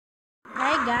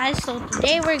Guys, so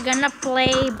today we're gonna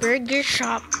play Burger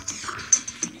Shop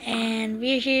and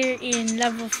we're here in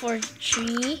level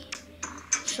 43.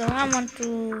 So I want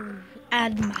to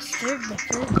add mustard, but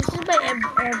first, this is by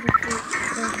every fruit.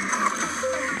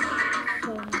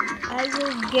 So I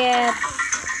will get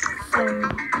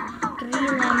some 3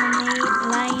 lemonade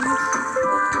limes.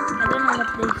 I don't know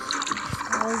what this is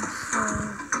called, so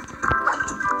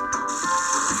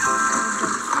I'll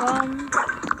get some.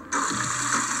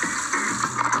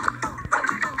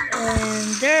 And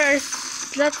there's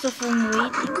lots of them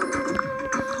waiting,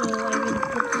 so I will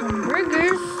put some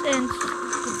burgers and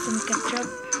put some ketchup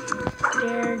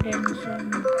there, then some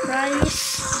fries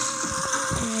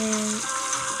and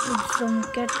put some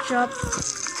ketchup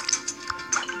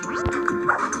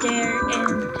there,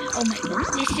 and oh my god,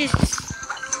 this is,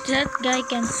 that guy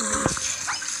can't wait.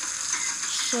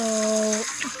 So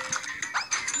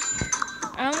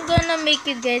I'm gonna make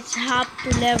you guys hop to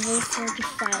level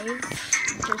 45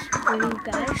 just for you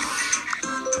guys.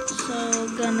 So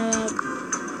gonna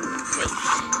wait.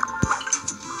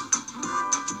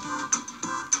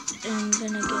 I'm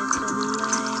gonna get the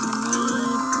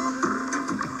lemonade.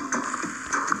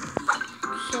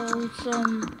 So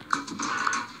some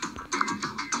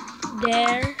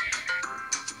there.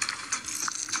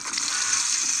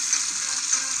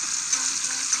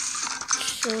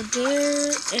 So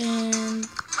there and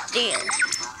there.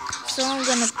 So I'm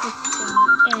gonna put some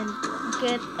and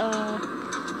get a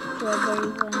strawberry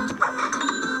one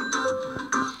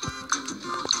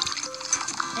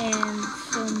and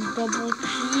some double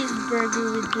cheeseburger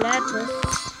with lettuce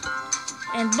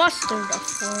and mustard, of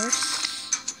course,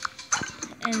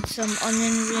 and some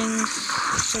onion rings,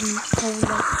 some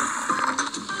cola,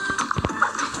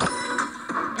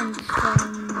 and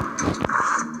some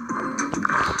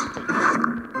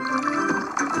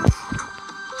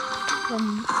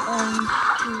orange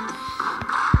juice,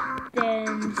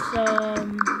 then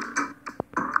some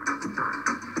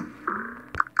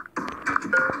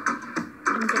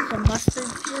and get some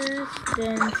mustard first,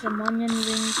 then some onion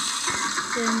rings,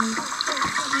 then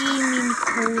 3 mini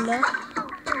cola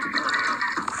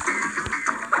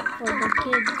for the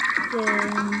kids,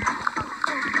 then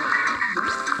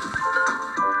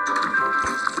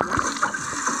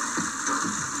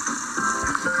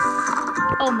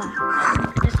oh my,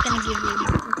 I'm just gonna give you the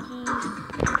cookies.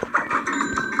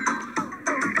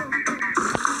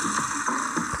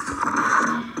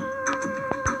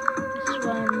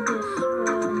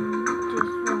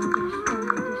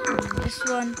 This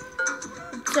one.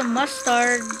 It's a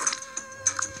mustard.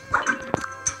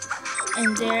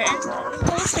 And there, and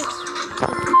also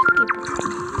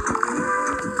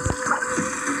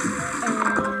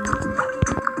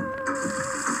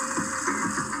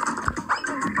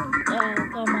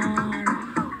come on.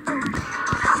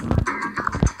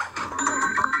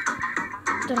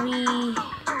 3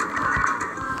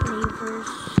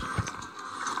 flavors.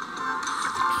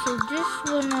 So this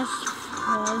one is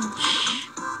fudge,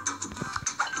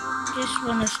 this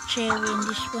one is cherry, and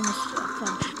this one is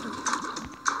fudge too.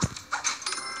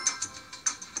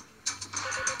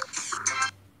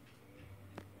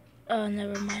 Oh,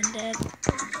 never mind that.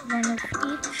 One of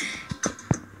each.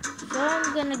 So I'm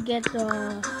gonna get the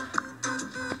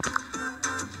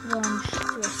ranch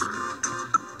dressing.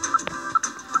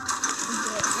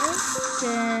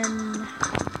 Then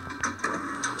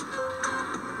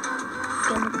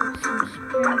gonna put some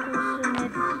sprinkles in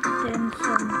it, then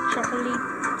some chocolate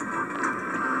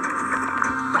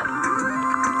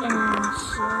and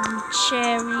some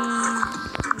cherries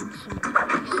and some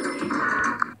ice.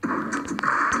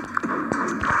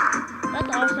 That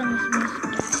awesome is music,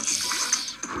 guys.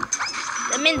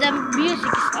 I mean, the music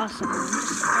is awesome.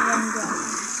 Just around ground.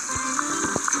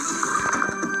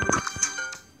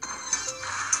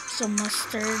 Some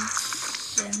mustards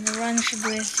and ranch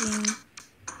dressing,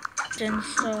 then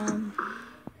some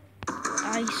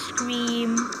ice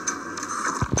cream.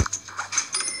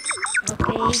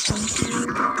 Okay, thank you.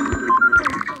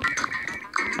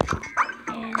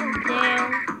 And there.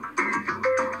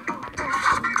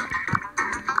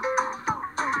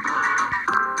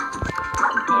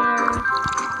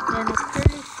 Then a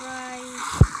curly fries.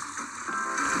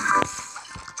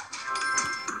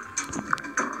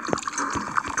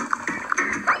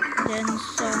 Then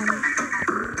some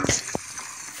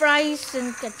fries and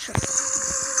ketchup.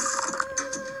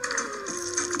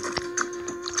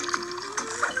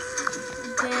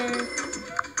 There.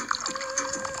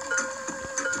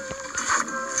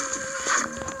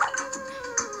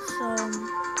 Some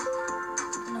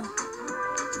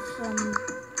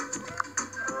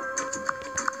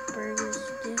burgers.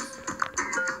 This.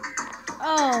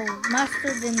 Oh,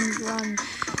 mustard and ranch.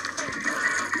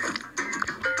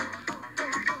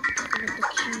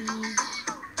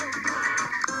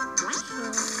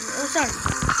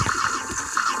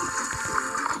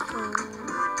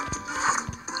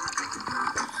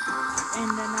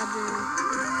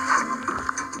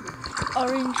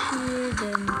 orange here,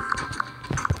 then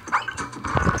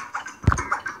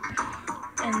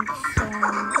and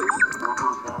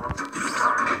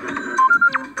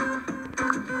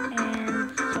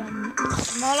some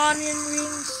small onion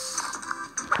rings.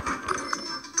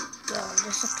 Wow,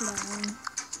 there's a clown.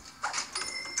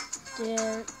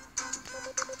 There,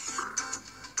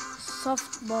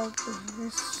 softball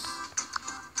players.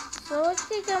 So I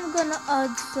think I'm gonna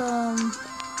add some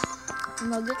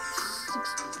nuggets.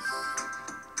 6 pieces.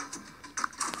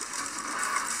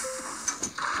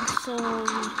 So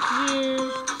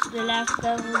here's the last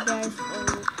level, guys, for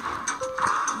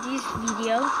this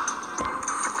video.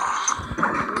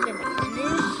 We're gonna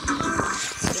finish.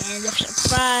 And a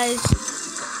surprise.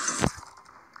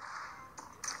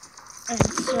 And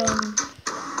some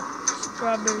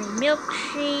strawberry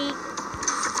milkshake.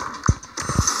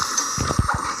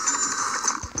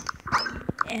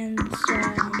 And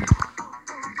some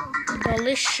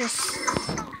delicious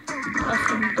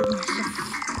muffin goodness.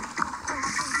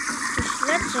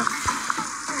 There's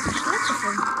lots of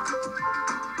them.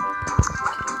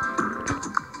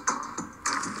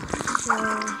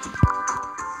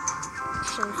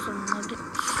 So some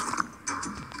nuggets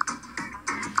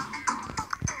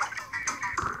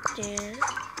there.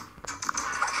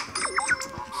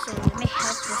 So let me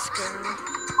help this girl.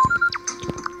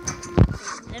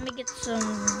 Let me get some,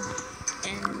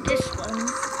 and this one,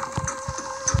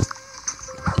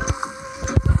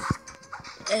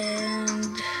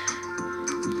 and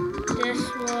this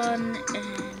one,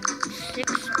 and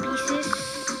 6 pieces,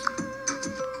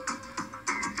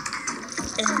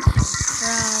 and some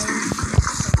fries,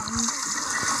 and some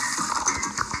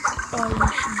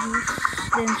orange juice,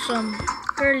 then some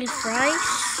curly fries,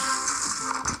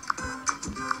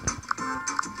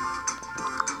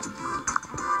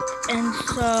 and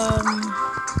some.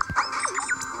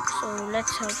 So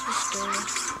let's help this girl.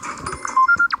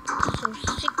 So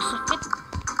 6 of it.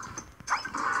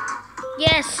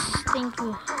 Yes, thank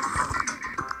you.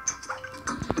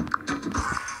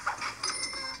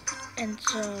 And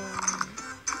so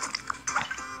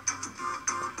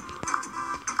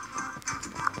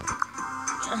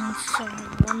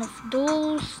one of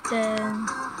those, then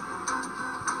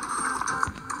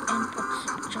and put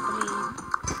some chocolate.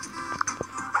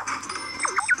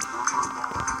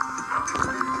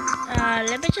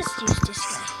 Let me just use this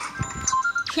guy.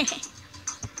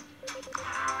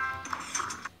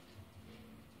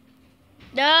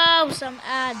 No, some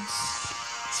ads.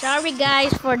 Sorry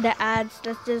guys for the ads.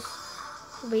 Let's just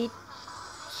wait.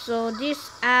 So this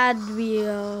ad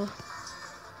will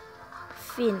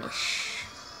finish.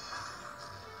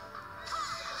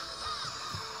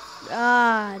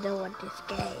 I don't want this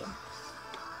game.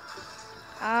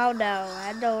 Oh no,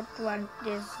 I don't want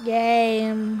this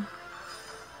game.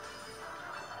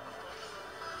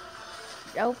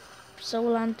 Nope,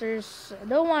 Soul Hunters, I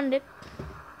don't want it.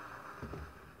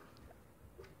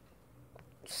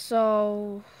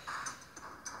 So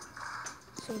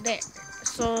there.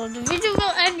 So the video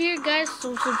will end here, guys.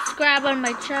 So subscribe on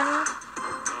my channel.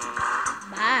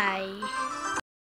 Bye.